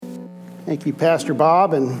Thank you, Pastor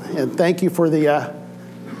Bob, and thank you for the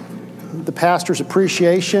pastor's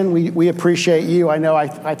appreciation. We appreciate you. I know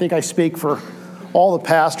I think I speak for all the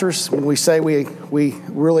pastors when we say we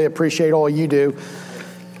really appreciate all you do.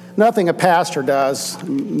 Nothing a pastor does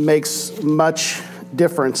makes much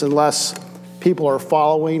difference unless people are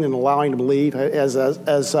following and allowing them to lead.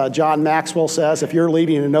 As John Maxwell says, if you're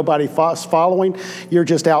leading and nobody's following, you're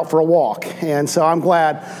just out for a walk. And so I'm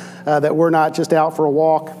glad that we're not just out for a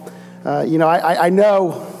walk. I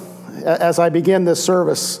know as I begin this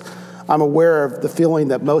service, I'm aware of the feeling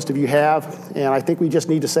that most of you have, and I think we just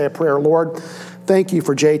need to say a prayer. Lord, thank you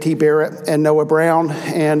for J.T. Barrett and Noah Brown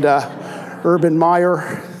and Urban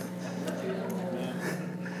Meyer.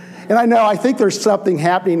 And I think there's something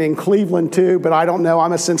happening in Cleveland too, but I don't know.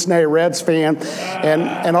 I'm a Cincinnati Reds fan,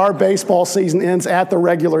 and our baseball season ends at the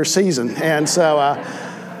regular season. And so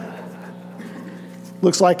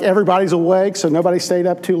looks like everybody's awake, so nobody stayed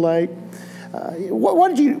up too late.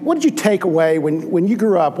 What did you take away when you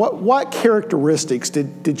grew up? What characteristics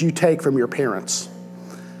did you take from your parents?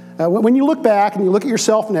 When you look back and you look at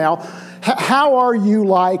yourself now, how are you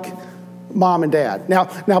like Mom and Dad? Now,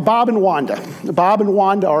 Bob and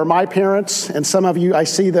Wanda are my parents, and some of you, I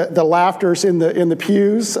see the laughters in the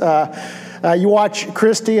pews. You watch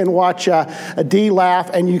Christy and watch Dee laugh,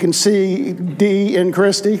 and you can see Dee in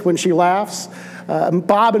Christy when she laughs.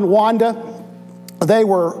 Bob and Wanda, they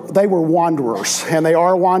were wanderers, and they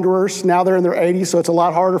are wanderers. Now they're in their 80s, so it's a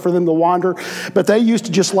lot harder for them to wander. But they used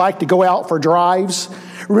to just like to go out for drives.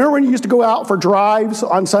 Remember when you used to go out for drives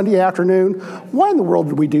on Sunday afternoon? Why in the world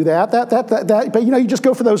did we do that? But you just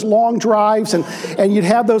go for those long drives, and you'd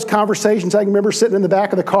have those conversations. I can remember sitting in the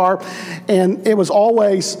back of the car, and it was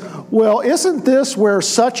always, well, isn't this where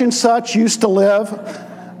such and such used to live?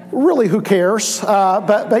 Really, who cares?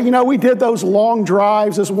 But we did those long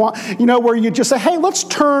drives as one, where you just say, hey, let's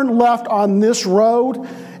turn left on this road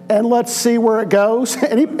and let's see where it goes.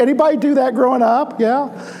 Anybody do that growing up?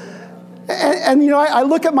 Yeah. And I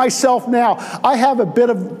look at myself now. I have a bit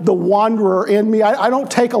of the wanderer in me. I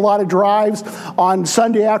don't take a lot of drives on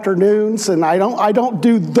Sunday afternoons, and I don't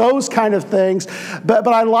do those kind of things. But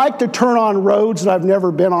I like to turn on roads that I've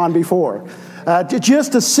never been on before.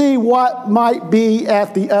 Just to see what might be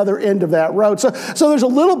at the other end of that road. So there's a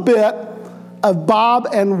little bit of Bob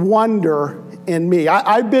and wonder in me.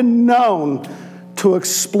 I've been known to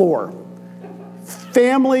explore.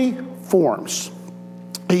 Family forms.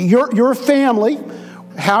 Your family,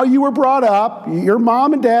 how you were brought up, your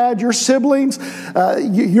mom and dad, your siblings,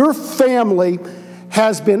 your family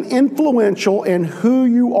has been influential in who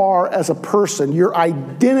you are as a person, your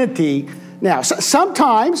identity. Now,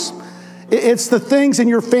 sometimes it's the things in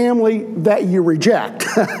your family that you reject.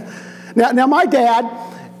 Now, my dad,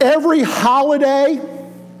 every holiday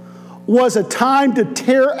was a time to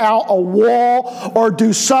tear out a wall or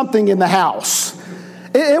do something in the house.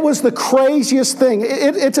 It was the craziest thing.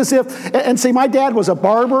 It's as if, and see, my dad was a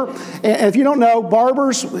barber. And if you don't know,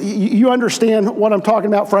 barbers, you understand what I'm talking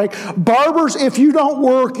about, Frank. Barbers, if you don't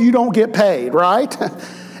work, you don't get paid, right?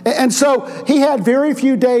 And so he had very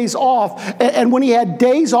few days off. And when he had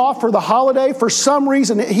days off for the holiday, for some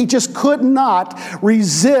reason, he just could not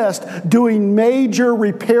resist doing major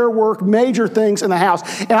repair work, major things in the house.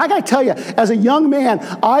 And I got to tell you, as a young man,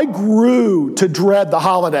 I grew to dread the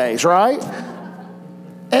holidays, right?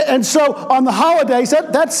 And so on the holidays,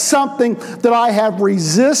 that's something that I have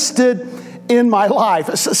resisted in my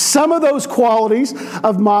life. Some of those qualities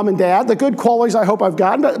of mom and dad, the good qualities I hope I've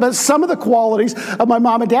gotten, but some of the qualities of my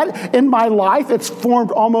mom and dad in my life, it's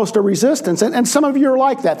formed almost a resistance. And some of you are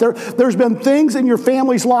like that. There's been things in your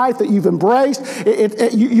family's life that you've embraced.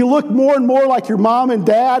 You look more and more like your mom and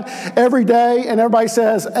dad every day, and everybody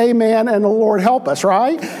says, amen, and the Lord help us,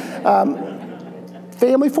 right?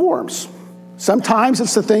 Family forms. Sometimes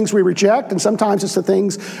it's the things we reject, and sometimes it's the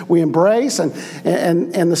things we embrace. And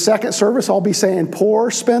the second service, I'll be saying,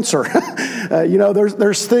 poor Spencer.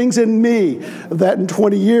 There's things in me that in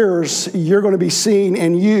 20 years, you're going to be seeing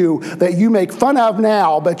in you that you make fun of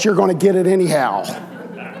now, but you're going to get it anyhow.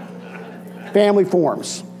 Family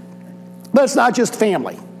forms. But it's not just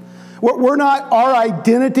family. Our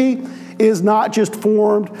identity is not just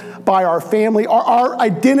formed by our family. Our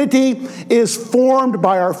identity is formed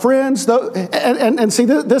by our friends. And see,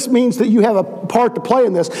 this means that you have a part to play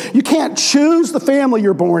in this. You can't choose the family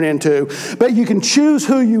you're born into, but you can choose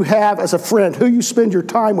who you have as a friend, who you spend your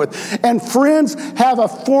time with. And friends have a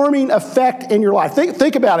forming effect in your life.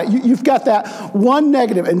 Think about it. You've got that one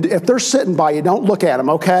negative, and if they're sitting by you, don't look at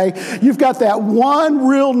them, okay? You've got that one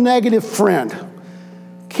real negative friend.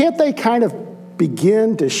 Can't they kind of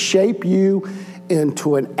begin to shape you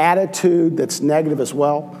into an attitude that's negative as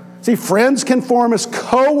well? See, friends can form us,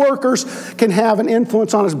 co-workers can have an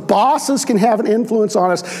influence on us, bosses can have an influence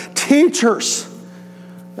on us, teachers.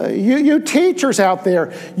 You teachers out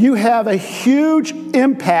there, you have a huge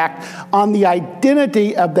impact on the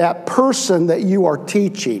identity of that person that you are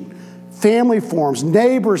teaching. Family forms,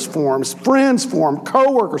 neighbors forms, friends form,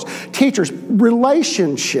 co-workers, teachers,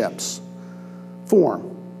 relationships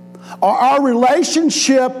form. Our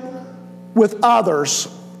relationship with others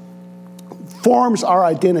forms our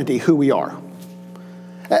identity, who we are.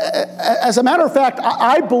 As a matter of fact,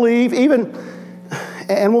 I believe even,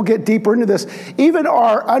 and we'll get deeper into this, even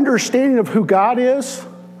our understanding of who God is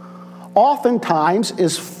oftentimes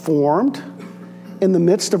is formed in the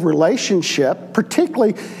midst of relationship,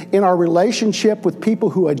 particularly in our relationship with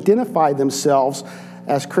people who identify themselves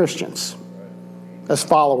as Christians, as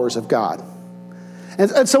followers of God.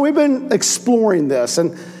 And so we've been exploring this,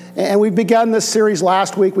 and we began this series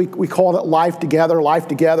last week. We called it Life Together. Life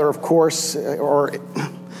Together, of course,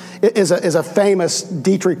 is a famous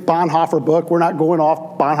Dietrich Bonhoeffer book. We're not going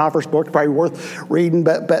off Bonhoeffer's book. It's probably worth reading,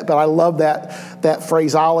 but I love that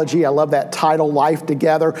phraseology. I love that title, Life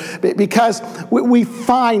Together, because we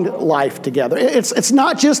find life together. It's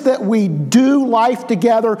not just that we do life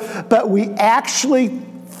together, but we actually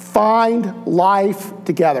find life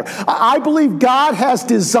together. I believe God has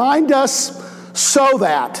designed us so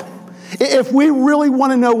that if we really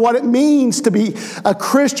want to know what it means to be a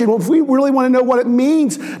Christian, if we really want to know what it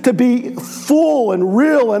means to be full and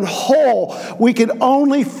real and whole, we can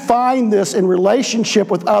only find this in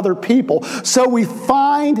relationship with other people. So we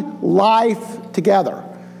find life together.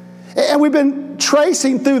 And we've been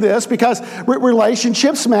tracing through this because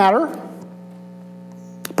relationships matter,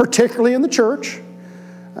 particularly in the church.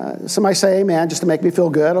 Somebody say amen just to make me feel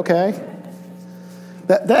good, okay?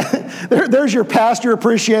 There's your pastor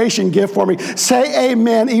appreciation gift for me. Say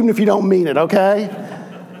amen even if you don't mean it, okay?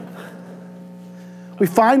 We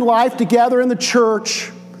find life together in the church,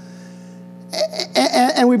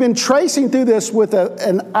 and we've been tracing through this with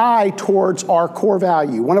an eye towards our core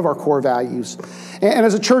value, one of our core values. And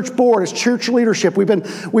as a church board, as church leadership, we've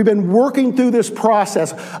been working through this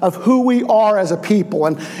process of who we are as a people.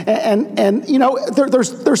 And you know,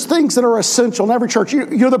 there's things that are essential in every church. You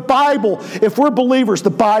know, the Bible, if we're believers,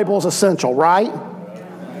 the Bible is essential, right?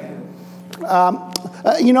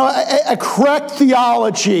 You know, a correct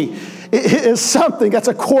theology is something that's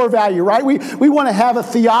a core value, right? We want to have a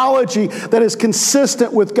theology that is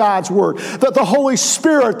consistent with God's Word. That the Holy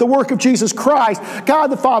Spirit, the work of Jesus Christ, God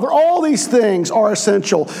the Father, all these things are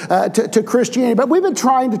essential to Christianity. But we've been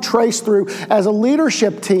trying to trace through, as a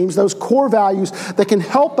leadership teams, those core values that can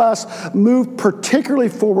help us move particularly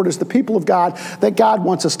forward as the people of God that God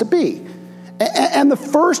wants us to be. And the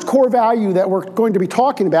first core value that we're going to be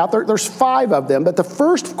talking about, there's 5 of them, but the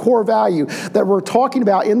first core value that we're talking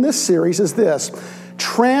about in this series is this: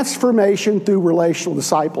 transformation through relational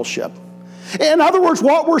discipleship. In other words,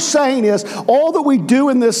 what we're saying is all that we do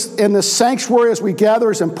in this sanctuary as we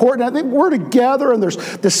gather is important. I think we're together and there's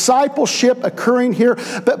discipleship occurring here,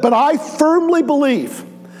 but I firmly believe,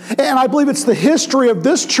 and I believe it's the history of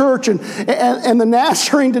this church and the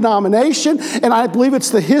Nazarene denomination, and I believe it's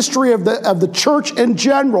the history of the church in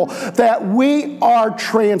general, that we are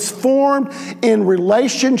transformed in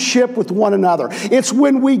relationship with one another. It's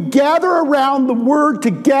when we gather around the Word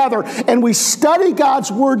together and we study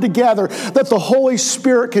God's Word together that the Holy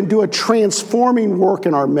Spirit can do a transforming work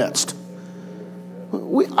in our midst.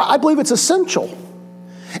 I believe it's essential.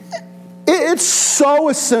 It's so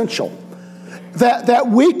essential that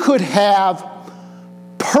we could have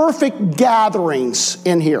perfect gatherings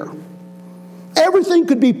in here. Everything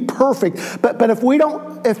could be perfect, but if we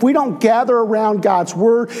don't gather around God's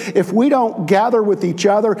Word, if we don't gather with each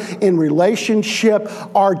other in relationship,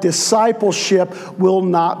 our discipleship will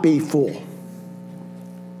not be full.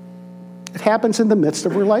 It happens in the midst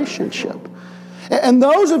of relationship. And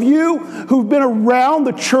those of you who've been around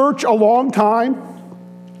the church a long time,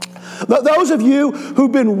 those of you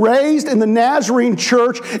who've been raised in the Nazarene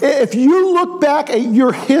church, if you look back at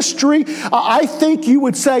your history, I think you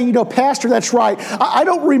would say, you know, Pastor, that's right. I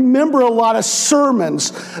don't remember a lot of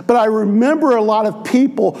sermons, but I remember a lot of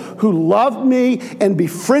people who loved me and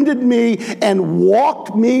befriended me and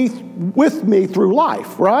walked with me through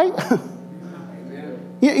life, right?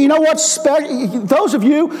 You know what's special? Those of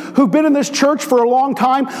you who've been in this church for a long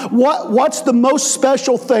time, what's the most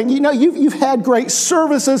special thing? You know, you've had great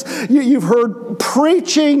services, you've heard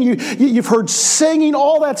preaching, you've heard singing,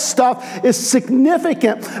 all that stuff is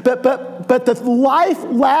significant. But the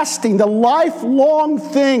life-lasting, the lifelong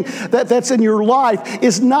thing that's in your life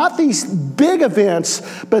is not these big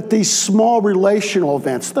events, but these small relational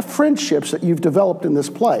events, the friendships that you've developed in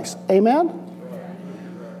this place. Amen?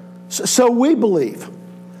 So we believe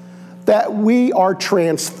that we are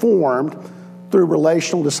transformed through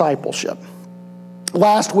relational discipleship.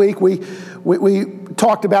 Last week, we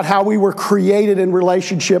talked about how we were created in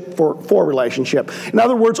relationship for relationship. In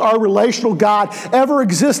other words, our relational God ever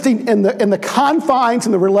existing in the confines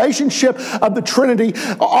and the relationship of the Trinity,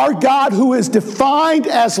 our God who is defined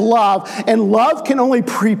as love, and love can only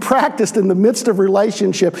be practiced in the midst of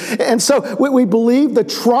relationship. And so we believe the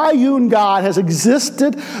triune God has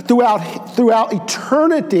existed throughout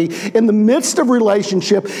eternity in the midst of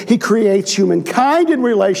relationship. He creates humankind in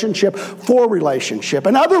relationship for relationship.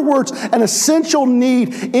 In other words, an essential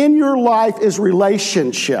need in your life is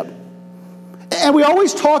relationship. And we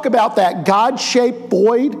always talk about that God-shaped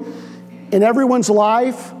void in everyone's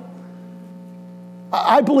life.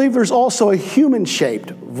 I believe there's also a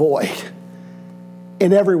human-shaped void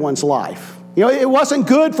in everyone's life. You know, it wasn't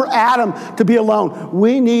good for Adam to be alone.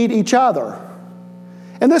 We need each other.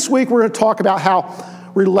 And this week we're going to talk about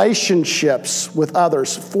how relationships with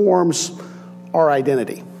others forms our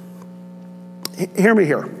identity. Hear me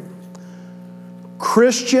here.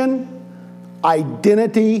 Christian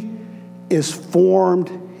identity is formed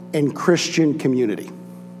in Christian community.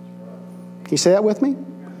 Can you say that with me?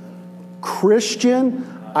 Christian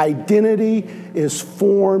identity is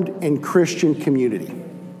formed in Christian community.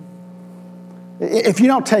 If you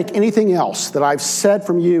don't take anything else that I've said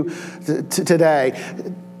from you today,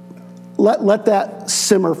 let that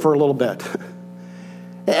simmer for a little bit.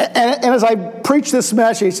 And as I preach this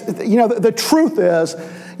message, you know, the truth is,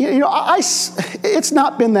 it's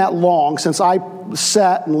not been that long since I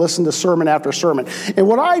sat and listened to sermon after sermon. And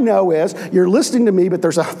what I know is you're listening to me, but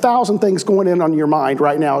there's 1,000 things going on your mind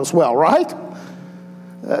right now as well, right?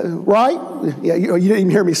 Right? Yeah, you didn't even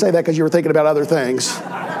hear me say that because you were thinking about other things.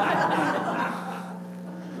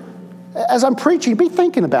 As I'm preaching, be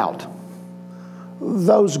thinking about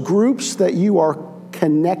those groups that you are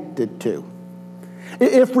connected to.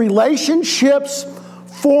 If relationships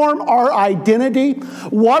form our identity,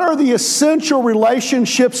 what are the essential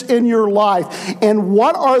relationships in your life, and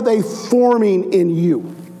what are they forming in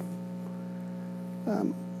you?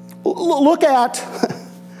 Look at,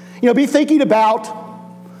 be thinking about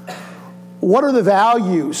what are the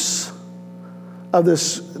values of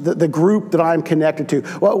the group that I'm connected to.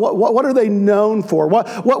 What are they known for? What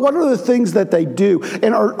are the things that they do?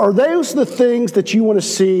 And are those the things that you want to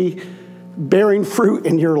see bearing fruit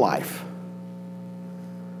in your life?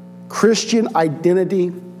 Christian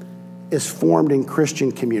identity is formed in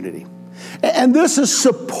Christian community. And this is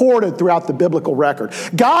supported throughout the biblical record.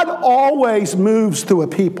 God always moves through a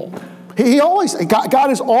people.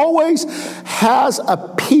 God always has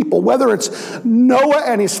a people, whether it's Noah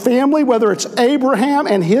and his family, whether it's Abraham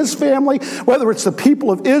and his family, whether it's the people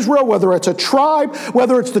of Israel, whether it's a tribe,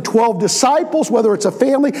 whether it's the 12 disciples, whether it's a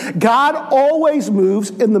family. God always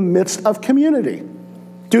moves in the midst of community.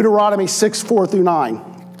 Deuteronomy 6:4-9.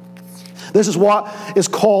 This is what is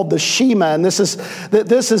called the Shema, and this is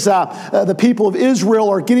the people of Israel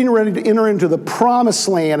are getting ready to enter into the Promised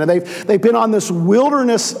Land, and they've been on this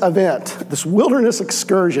wilderness event, this wilderness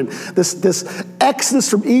excursion, this exodus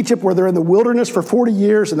from Egypt, where they're in the wilderness for 40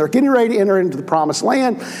 years, and they're getting ready to enter into the Promised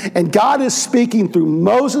Land, and God is speaking through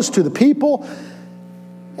Moses to the people,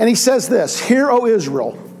 and He says this: "Hear, O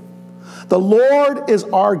Israel, the Lord is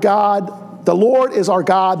our God. The Lord is our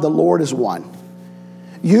God. The Lord is one.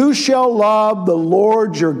 You shall love the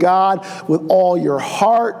Lord your God with all your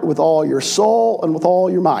heart, with all your soul, and with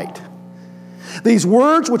all your might. These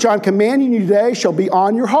words which I'm commanding you today shall be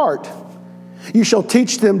on your heart. You shall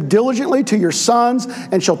teach them diligently to your sons,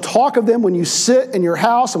 and shall talk of them when you sit in your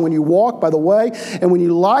house, and when you walk by the way, and when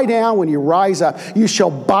you lie down, when you rise up. You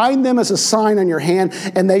shall bind them as a sign on your hand,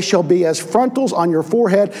 and they shall be as frontals on your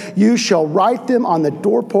forehead. You shall write them on the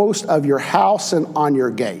doorpost of your house and on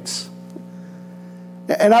your gates."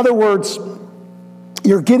 In other words,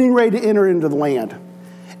 you're getting ready to enter into the land,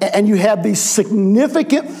 and you have these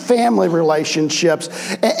significant family relationships.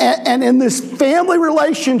 And in this family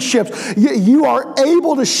relationships, you are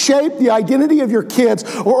able to shape the identity of your kids,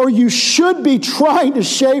 or you should be trying to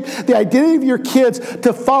shape the identity of your kids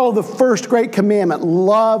to follow the first great commandment: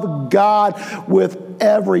 love God with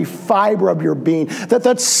every fiber of your being.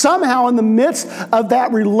 That somehow in the midst of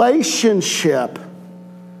that relationship,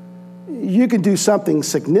 you can do something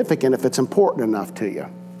significant if it's important enough to you.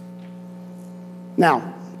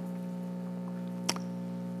 Now,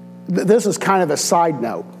 this is kind of a side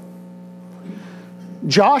note.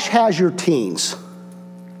 Josh has your teens.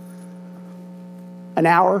 An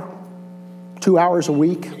hour, 2 hours a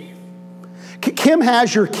week. Kim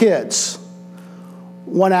has your kids.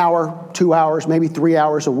 1 hour, 2 hours, maybe 3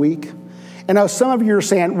 hours a week. And now some of you are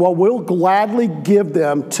saying, well, we'll gladly give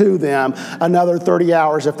them to them another 30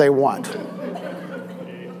 hours if they want.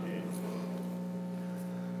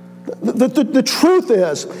 The truth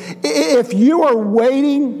is, if you are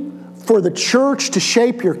waiting for the church to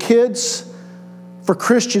shape your kids, for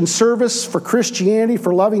Christian service, for Christianity,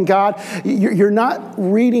 for loving God, you're not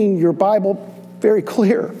reading your Bible very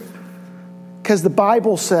clear. Because the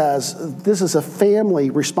Bible says this is a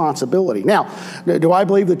family responsibility. Now, do I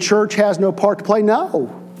believe the church has no part to play?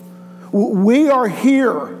 No. We are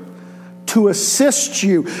here to assist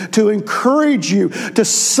you, to encourage you, to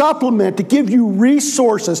supplement, to give you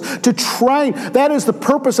resources, to train. That is the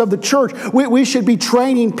purpose of the church. We should be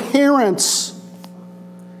training parents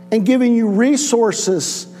and giving you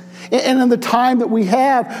resources. And in the time that we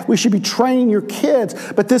have, we should be training your kids.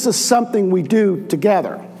 But this is something we do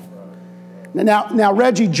together. Now,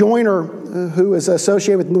 Reggie Joyner, who is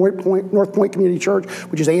associated with North Point Community Church,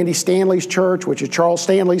 which is Andy Stanley's church, which is Charles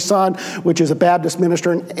Stanley's son, which is a Baptist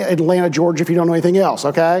minister in Atlanta, Georgia, if you don't know anything else,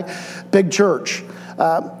 okay? Big church.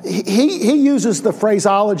 He uses the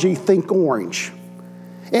phraseology, think orange.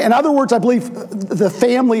 In other words, I believe the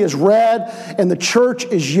family is red and the church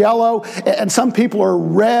is yellow. And some people are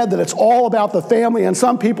red, that it's all about the family. And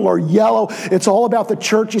some people are yellow, it's all about the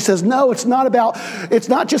church. He says, no, it's not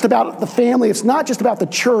just about the family. It's not just about the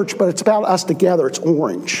church, but it's about us together. It's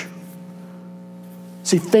orange.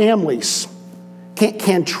 See, families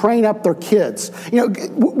can train up their kids. You know,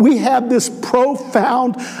 we have this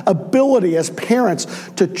profound ability as parents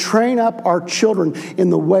to train up our children in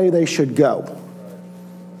the way they should go.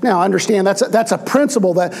 Now, understand that's a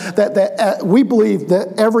principle that we believe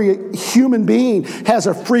that every human being has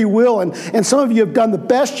a free will, and some of you have done the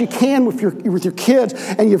best you can with your kids,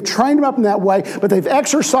 and you've trained them up in that way, but they've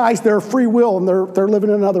exercised their free will and they're living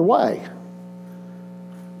in another way.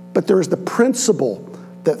 But there is the principle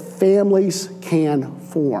that families can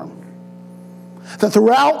form. That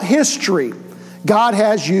throughout history, God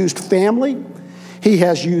has used family, He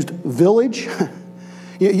has used village.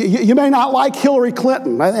 You may not like Hillary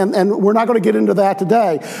Clinton, and we're not going to get into that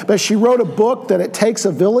today, but she wrote a book that it takes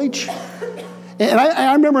a village. And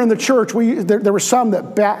I remember in the church, there were some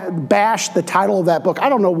that bashed the title of that book. I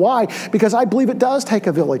don't know why, because I believe it does take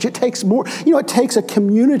a village. It takes more, it takes a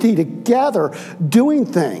community together doing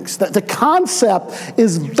things. The concept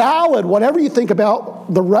is valid, whatever you think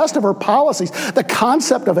about the rest of her policies. The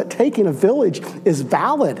concept of it taking a village is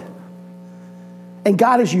valid. And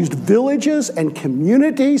God has used villages and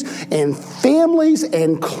communities and families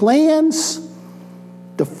and clans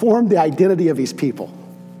to form the identity of His people.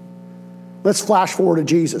 Let's flash forward to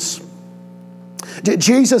Jesus.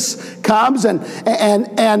 Jesus comes and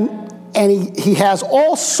he has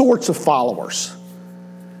all sorts of followers.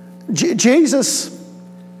 Jesus,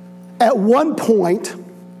 at one point,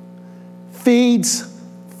 feeds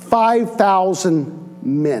 5,000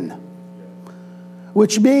 men,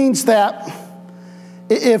 which means that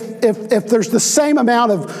if there's the same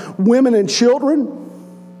amount of women and children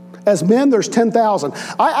as men, there's 10,000.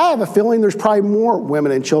 I have a feeling there's probably more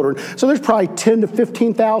women and children. So there's probably 10 to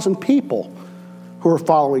 15,000 people who are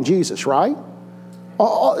following Jesus, right?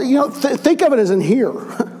 Think of it as in here.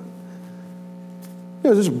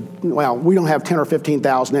 Well, we don't have 10 or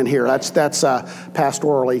 15,000 in here. That's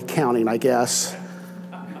pastorally counting, I guess.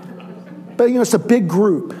 But it's a big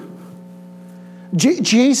group.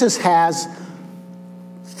 Jesus has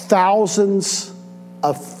thousands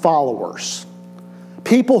of followers.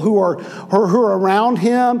 People who are around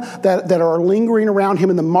him, that are lingering around him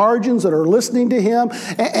in the margins, that are listening to him.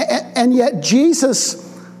 And yet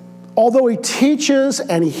Jesus, although he teaches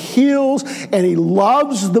and he heals and he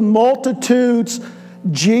loves the multitudes,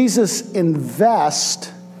 Jesus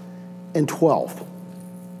invests in 12.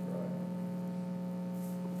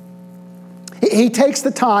 He takes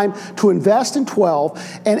the time to invest in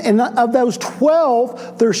 12, and of those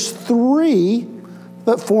 12, there's 3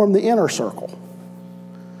 that form the inner circle.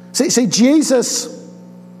 See, Jesus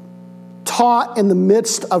taught in the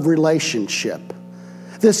midst of relationship,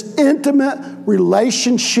 this intimate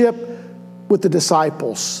relationship with the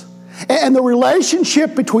disciples. And the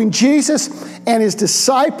relationship between Jesus and his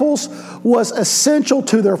disciples was essential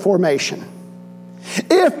to their formation.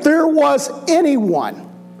 If there was anyone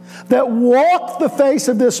that walked the face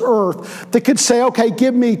of this earth that could say, okay,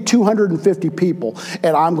 give me 250 people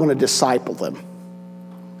and I'm going to disciple them,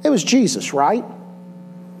 it was Jesus, right?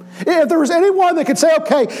 If there was anyone that could say,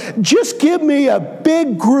 okay, just give me a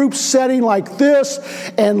big group setting like this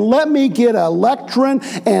and let me get a lectern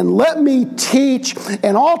and let me teach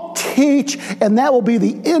and I'll teach and that will be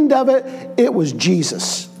the end of it, it was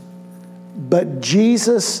Jesus. But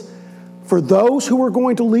Jesus, for those who were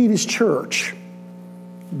going to lead his church,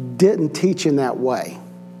 didn't teach in that way.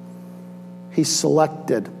 He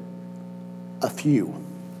selected a few.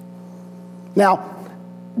 Now,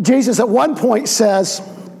 Jesus at one point says,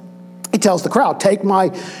 he tells the crowd, take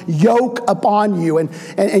my yoke upon you. And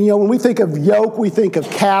when we think of yoke, we think of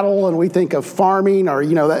cattle and we think of farming or,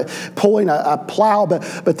 pulling a plow.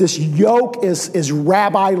 But this yoke is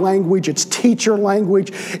rabbi language. It's teacher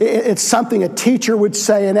language. It's something a teacher would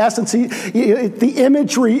say. In essence, the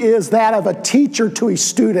imagery is that of a teacher to a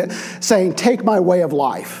student saying, take my way of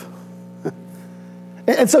life.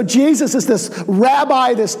 And so Jesus is this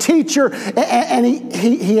rabbi, this teacher, and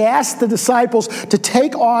he asked the disciples to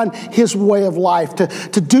take on his way of life,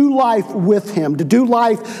 to do life with him, to do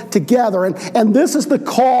life together. And this is the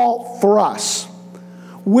call for us.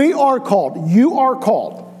 We are called. You are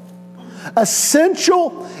called.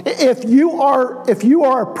 Essential, if you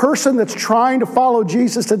are a person that's trying to follow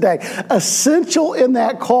Jesus today, essential in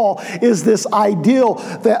that call is this ideal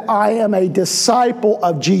that I am a disciple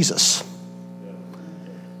of Jesus.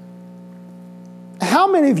 How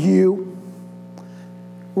many of you,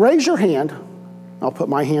 raise your hand, I'll put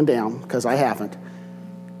my hand down because I haven't,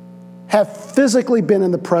 have physically been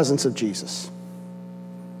in the presence of Jesus?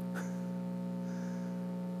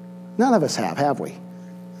 None of us have we?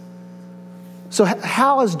 So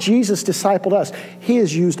how has Jesus discipled us? He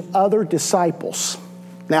has used other disciples.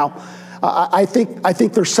 Now, I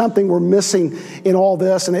think there's something we're missing in all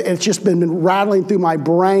this, and it's just been rattling through my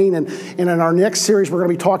brain. And in our next series, we're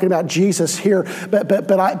going to be talking about Jesus here.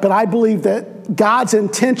 But I believe that God's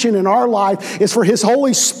intention in our life is for His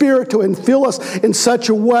Holy Spirit to infill us in such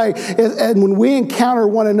a way, and when we encounter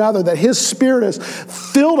one another, that His Spirit has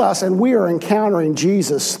filled us, and we are encountering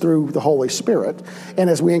Jesus through the Holy Spirit. And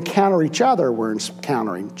as we encounter each other, we're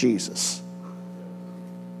encountering Jesus.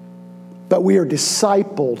 But we are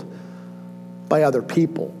discipled by other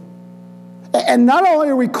people. And not only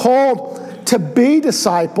are we called to be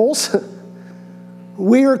disciples,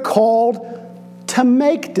 we are called to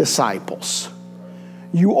make disciples.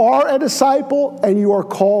 You are a disciple and you are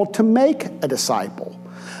called to make a disciple.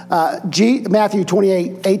 Matthew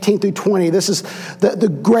 28, 18 through 20, this is the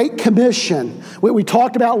Great Commission. We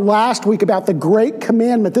talked about last week about the Great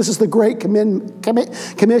Commandment. This is the Great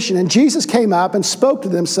Commission. And Jesus came up and spoke to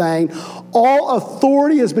them saying, all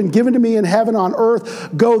authority has been given to me in heaven and on earth.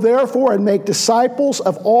 Go therefore and make disciples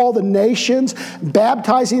of all the nations,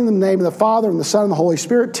 baptizing them in the name of the Father and the Son and the Holy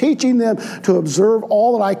Spirit, teaching them to observe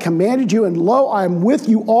all that I commanded you. And lo, I am with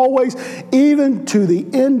you always, even to the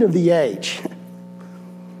end of the age.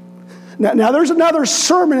 Now, there's another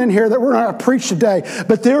sermon in here that we're not going to preach today,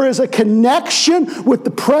 but there is a connection with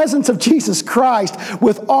the presence of Jesus Christ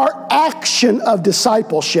with our action of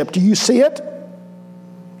discipleship. Do you see it?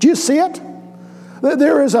 Do you see it?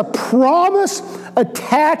 There is a promise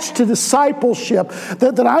attached to discipleship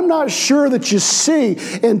that I'm not sure that you see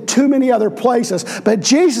in too many other places. But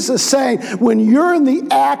Jesus is saying, when you're in the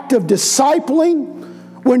act of discipling,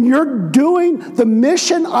 when you're doing the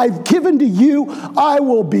mission I've given to you, I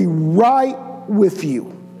will be right with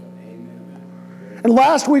you. And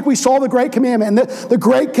last week we saw the Great Commandment. And the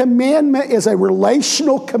Great Commandment is a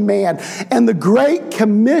relational command. And the Great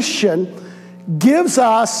Commission gives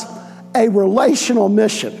us a relational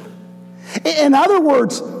mission. In other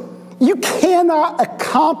words, you cannot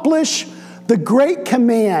accomplish the Great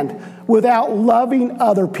Command without loving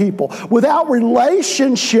other people. Without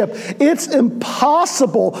relationship, it's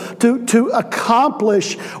impossible to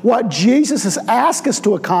accomplish what Jesus has asked us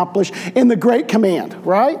to accomplish in the Great Command,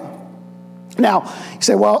 right? Now, you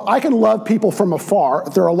say, well, I can love people from afar.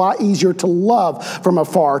 They're a lot easier to love from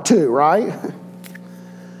afar too, right?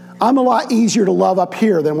 I'm a lot easier to love up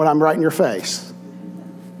here than when I'm right in your face.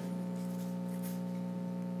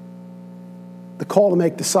 The call to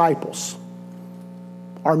make disciples.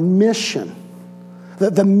 Our mission,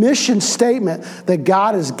 the mission statement that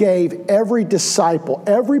God has gave every disciple,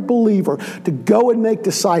 every believer to go and make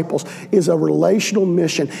disciples is a relational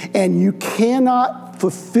mission. And you cannot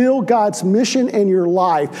fulfill God's mission in your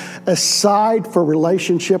life aside for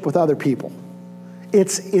relationship with other people.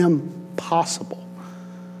 It's impossible.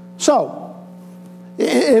 So,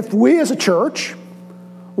 if we as a church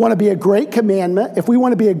want to be a great commandment, if we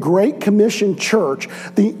want to be a great commission church,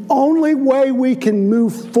 the only way we can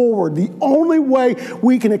move forward, the only way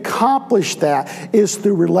we can accomplish that is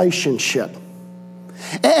through relationship.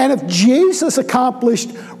 And if Jesus accomplished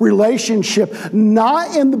relationship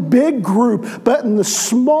not in the big group, but in the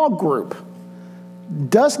small group,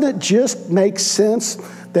 doesn't it just make sense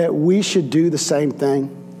that we should do the same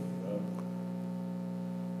thing?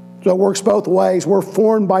 So it works both ways. We're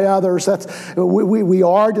formed by others. We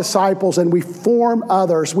are disciples and we form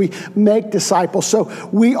others. We make disciples. So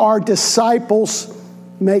we are disciples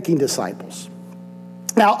making disciples.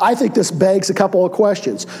 Now, I think this begs a couple of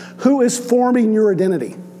questions. Who is forming your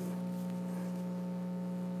identity?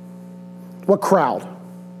 What crowd?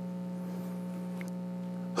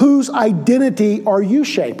 Whose identity are you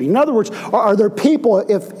shaping? In other words, are there people,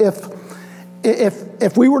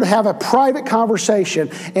 if we were to have a private conversation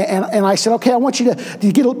and I said, okay, I want you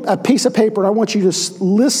to get a piece of paper and I want you to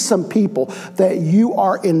list some people that you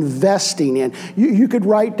are investing in. You could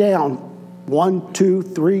write down 1, 2,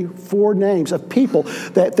 3, 4 names of people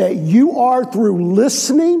that you are through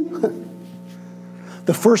listening.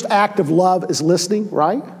 The first act of love is listening,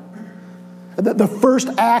 right? The first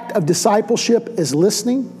act of discipleship is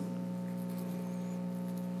listening.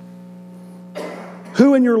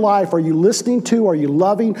 Who in your life are you listening to? Are you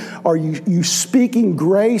loving? Are you speaking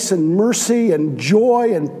grace and mercy and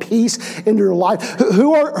joy and peace into your life?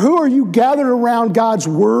 Who are you gathered around God's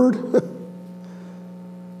word?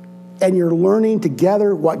 And you're learning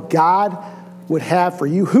together what God would have for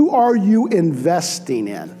you. Who are you investing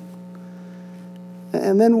in?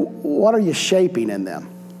 And then what are you shaping in them?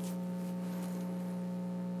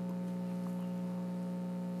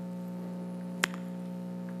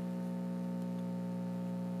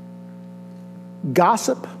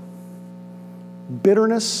 Gossip,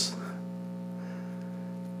 bitterness.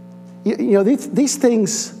 You know, these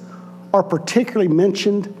things are particularly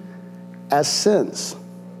mentioned as sins.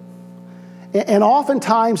 And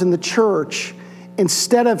oftentimes in the church,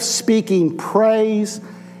 instead of speaking praise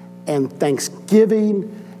and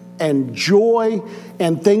thanksgiving and joy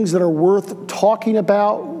and things that are worth talking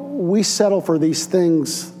about, we settle for these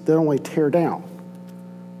things that only tear down.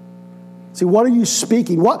 See, what are you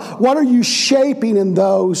speaking? What are you shaping in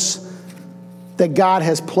those that God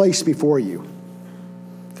has placed before you?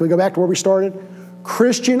 Can we go back to where we started?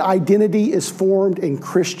 Christian identity is formed in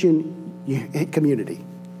Christian community.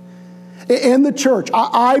 In the church,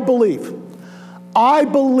 I believe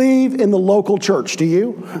in the local church. Do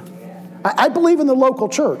you? I believe in the local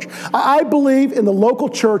church. I believe in the local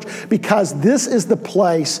church because this is the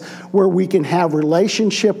place where we can have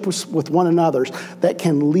relationships with one another that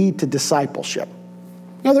can lead to discipleship.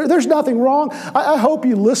 You know, there's nothing wrong. I hope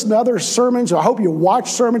you listen to other sermons. I hope you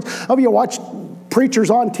watch sermons. I hope you watch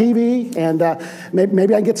preachers on TV, and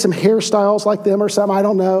maybe I get some hairstyles like them or something. I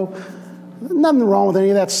don't know. Nothing wrong with any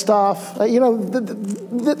of that stuff.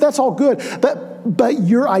 That's all good. But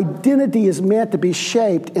your identity is meant to be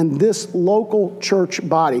shaped in this local church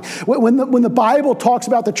body. When the Bible talks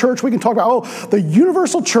about the church, we can talk about, the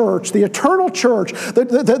universal church, the eternal church,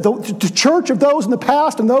 the church of those in the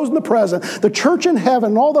past and those in the present, the church in heaven,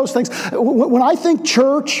 and all those things. When I think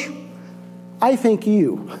church, I think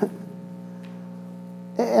you.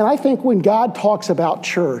 And I think when God talks about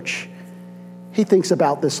church, He thinks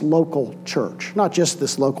about this local church. Not just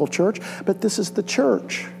this local church, but this is the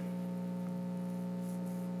church.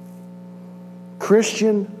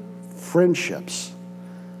 Christian friendships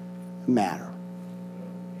matter.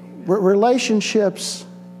 Relationships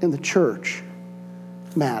in the church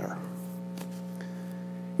matter.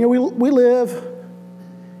 You know, we live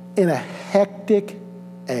in a hectic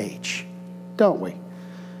age, don't we?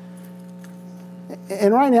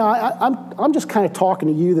 And right now, I'm just kind of talking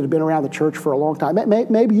to you that have been around the church for a long time.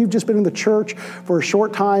 Maybe you've just been in the church for a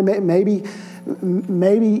short time. Maybe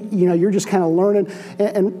you're just kind of learning.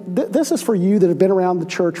 And this is for you that have been around the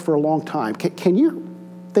church for a long time. Can you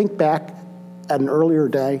think back at an earlier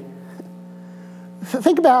day?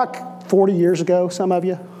 Think back 40 years ago, some of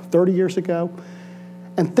you, 30 years ago,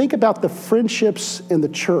 and think about the friendships in the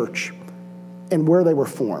church and where they were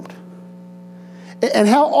formed. And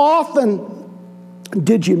how often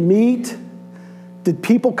did you meet? Did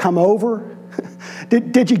people come over?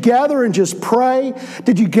 Did you gather and just pray?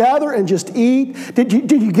 Did you gather and just eat? Did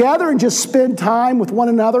you gather and just spend time with one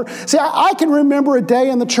another? See, I can remember a day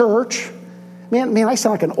in the church. Man, I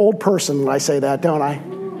sound like an old person when I say that, don't I?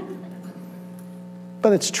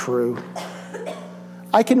 But it's true.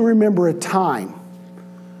 I can remember a time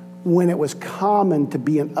when it was common to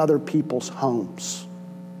be in other people's homes.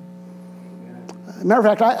 Matter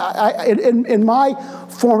of fact, in my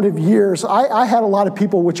formative years, I had a lot of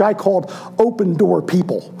people which I called open door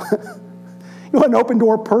people. You know what an open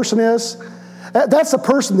door person is? That's a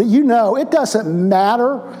person that you know, it doesn't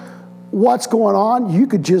matter what's going on, you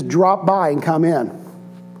could just drop by and come in.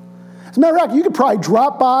 As a matter of fact, you could probably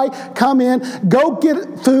drop by, come in, go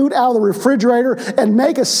get food out of the refrigerator and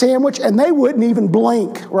make a sandwich, and they wouldn't even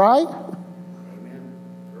blink, right?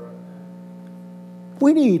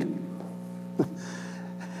 We need.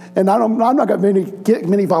 And I'm not going to get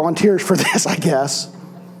many volunteers for this, I guess.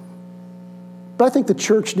 But I think the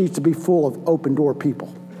church needs to be full of open door people.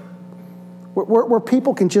 Where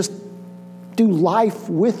people can just do life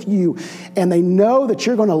with you and they know that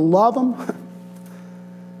you're going to love them.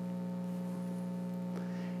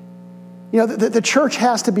 You know, the church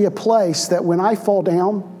has to be a place that when I fall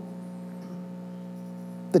down,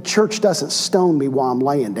 the church doesn't stone me while I'm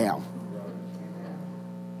laying down.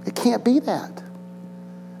 It can't be that.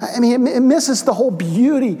 I mean, it misses the whole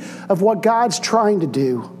beauty of what God's trying to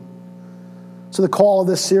do. So the call of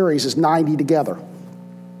this series is 90 Together.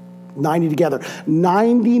 90 Together.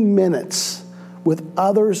 90 minutes with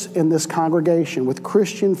others in this congregation, with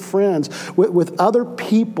Christian friends, with other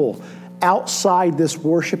people outside this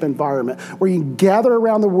worship environment, where you can gather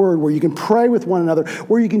around the Word, where you can pray with one another,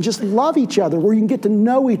 where you can just love each other, where you can get to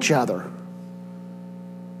know each other.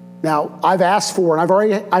 Now, I've asked for, and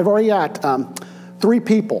I've already got 3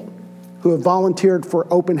 people who have volunteered for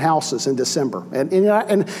open houses in December. And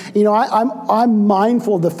I'm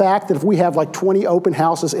mindful of the fact that if we have like 20 open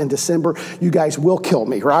houses in December, you guys will kill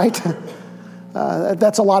me, right?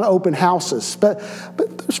 That's a lot of open houses. But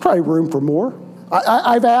there's probably room for more.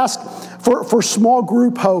 I've asked for small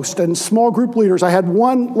group hosts and small group leaders. I had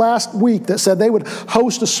one last week that said they would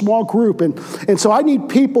host a small group. And so I need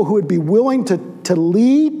people who would be willing to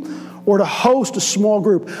lead or to host a small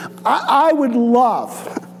group. I would love,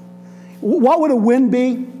 what would a win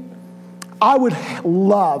be? I would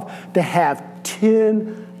love to have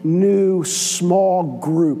 10 new small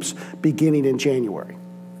groups beginning in January.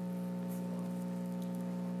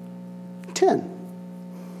 10.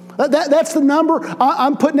 That's the number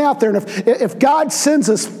I'm putting out there. And if God sends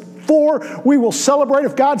us 4, we will celebrate.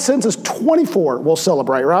 If God sends us 24, we'll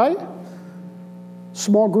celebrate, right?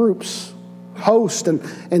 Small groups, hosts,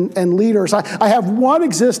 and leaders. I have one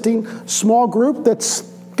existing small group that's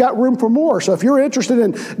got room for more. So if you're interested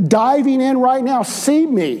in diving in right now, see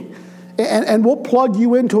me. And we'll plug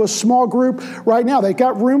you into a small group right now. They've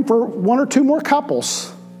got room for 1 or 2 more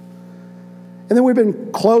couples. And then we've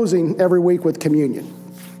been closing every week with communion.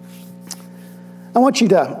 I want you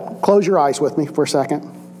to close your eyes with me for a second.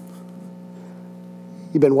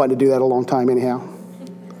 You've been wanting to do that a long time anyhow.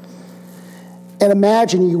 And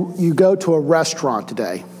imagine you go to a restaurant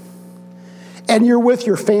today and you're with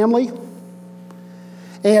your family.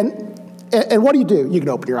 And what do? You can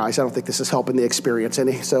open your eyes. I don't think this is helping the experience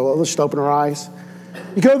any. So let's just open our eyes.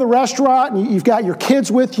 You go to the restaurant and you've got your kids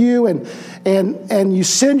with you and you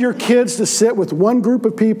send your kids to sit with one group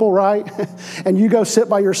of people, right? And you go sit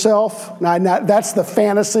by yourself. Now, that's the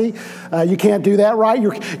fantasy. You can't do that, right?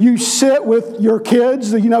 You sit with your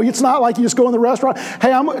kids. You know, it's not like you just go in the restaurant.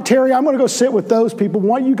 Hey, Terry, I'm going to go sit with those people.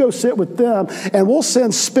 Why don't you go sit with them? And we'll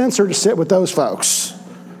send Spencer to sit with those folks.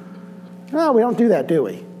 No, we don't do that, do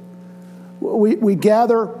we? We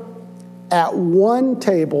gather at one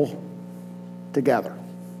table together.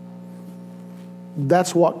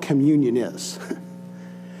 That's what communion is.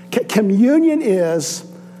 Communion is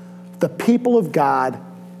the people of God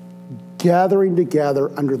gathering together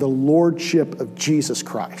under the lordship of Jesus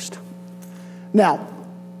Christ. Now,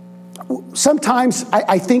 sometimes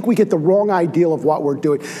I think we get the wrong idea of what we're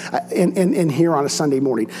doing in here on a Sunday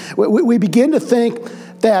morning. We begin to think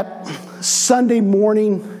that Sunday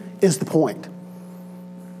morning is the point.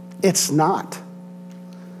 It's not.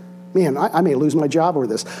 Man, I may lose my job over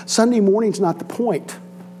this. Sunday morning's not the point.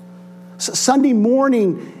 Sunday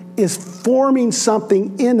morning is forming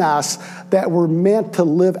something in us that we're meant to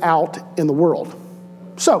live out in the world.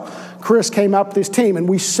 So, Chris came up with his team and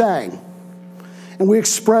we sang. And we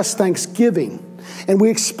expressed thanksgiving. And we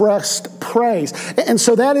expressed praise. And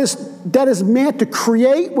so that is meant to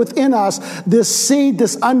create within us this seed,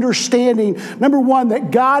 this understanding. Number one,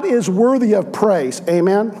 that God is worthy of praise.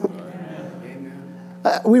 Amen?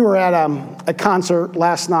 We were at a concert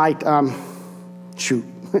last night. I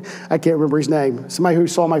can't remember his name. Somebody who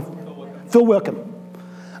saw Phil Wickham.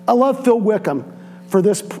 I love Phil Wickham for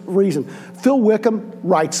this reason. Phil Wickham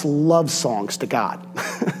writes love songs to God.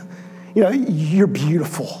 You know, you're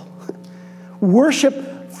beautiful.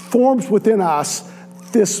 Worship forms within us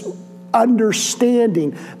this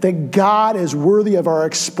understanding that God is worthy of our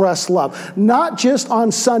express love. Not just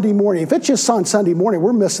on Sunday morning. If it's just on Sunday morning,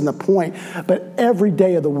 we're missing the point, but every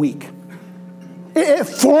day of the week. It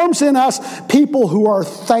forms in us people who are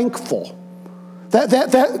thankful.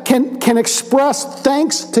 That can express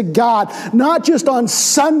thanks to God, not just on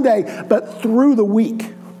Sunday, but through the week.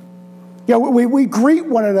 You know, we greet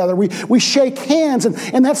one another, we shake hands,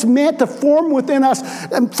 and that's meant to form within us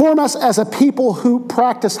and form us as a people who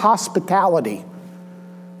practice hospitality.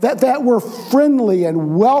 That we're friendly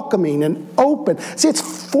and welcoming and open. See, it's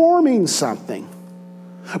forming something.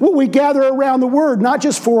 We gather around the Word, not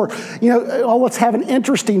just for, let's have an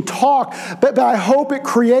interesting talk, but I hope it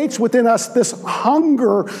creates within us this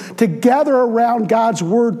hunger to gather around God's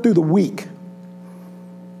Word through the week.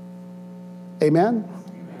 Amen?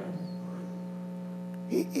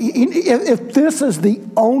 If this is the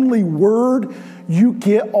only Word you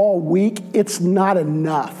get all week, it's not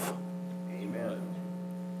enough. Amen.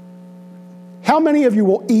 How many of you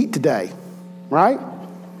will eat today, right?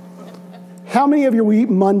 How many of you will eat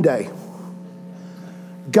Monday?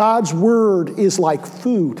 God's Word is like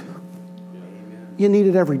food. You need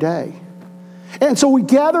it every day. And so we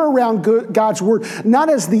gather around God's Word, not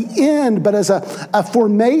as the end, but as a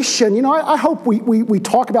formation. I hope we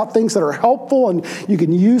talk about things that are helpful and you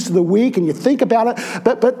can use through the week and you think about it.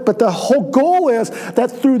 But the whole goal is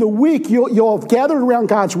that through the week, you'll have gathered around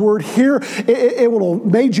God's Word here. It will have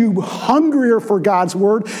made you hungrier for God's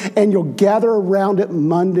Word, and you'll gather around it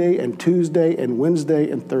Monday and Tuesday and Wednesday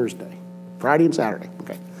and Thursday. Friday and Saturday.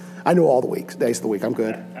 Okay. I know all the days of the week. I'm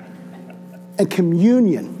good. And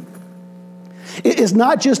communion. It is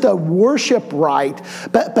not just a worship rite,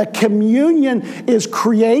 but communion is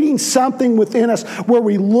creating something within us where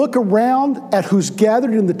we look around at who's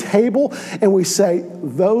gathered in the table and we say,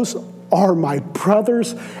 those are my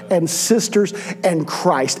brothers and sisters in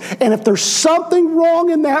Christ. And if there's something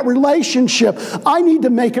wrong in that relationship, I need to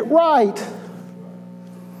make it right.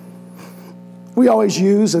 We always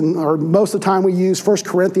use, or most of the time we use 1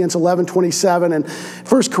 Corinthians 11:27. And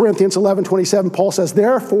 1 Corinthians 11:27, Paul says,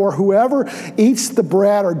 therefore, whoever eats the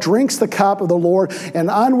bread or drinks the cup of the Lord in an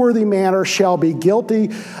unworthy manner shall be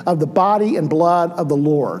guilty of the body and blood of the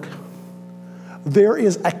Lord. There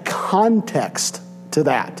is a context to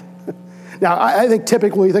that. Now, I think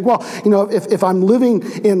typically you think, well, if I'm living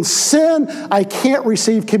in sin, I can't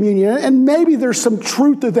receive communion. And maybe there's some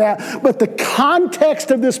truth to that. But the context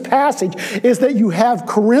of this passage is that you have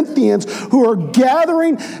Corinthians who are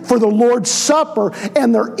gathering for the Lord's Supper,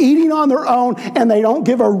 and they're eating on their own, and they don't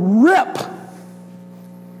give a rip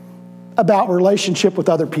about relationship with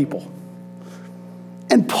other people.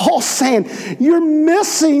 And Paul's saying, you're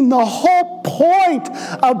missing the whole point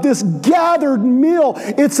of this gathered meal.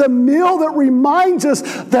 It's a meal that reminds us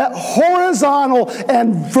that horizontal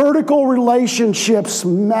and vertical relationships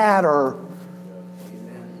matter.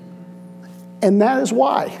 And that is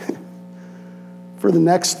why, for the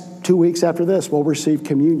next 2 weeks after this, we'll receive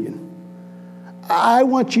communion. I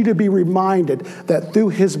want you to be reminded that through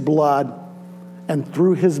His blood and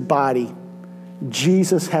through His body,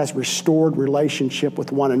 Jesus has restored relationship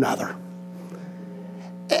with one another.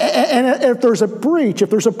 And if there's a breach, if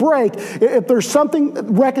there's a break, if there's something,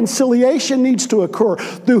 reconciliation needs to occur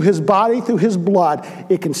through His body, through His blood,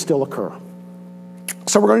 it can still occur.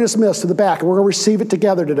 So we're going to dismiss to the back, and we're going to receive it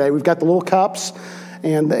together today. We've got the little cups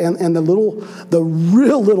and the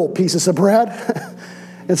real little pieces of bread.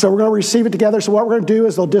 And so we're going to receive it together. So what we're going to do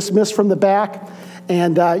is they'll dismiss from the back.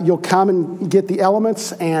 And you'll come and get the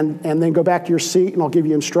elements and then go back to your seat, and I'll give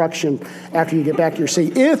you instruction after you get back to your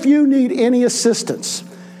seat. If you need any assistance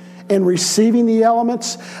in receiving the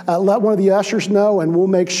elements, let one of the ushers know, and we'll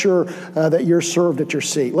make sure that you're served at your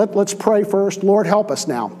seat. Let's pray first. Lord, help us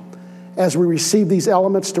now as we receive these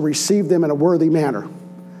elements to receive them in a worthy manner,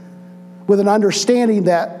 with an understanding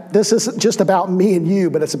that this isn't just about me and you,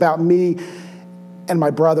 but it's about me and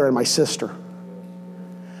my brother and my sister.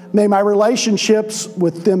 May my relationships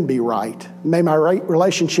with them be right. May my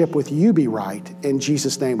relationship with you be right. In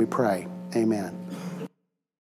Jesus' name we pray. Amen.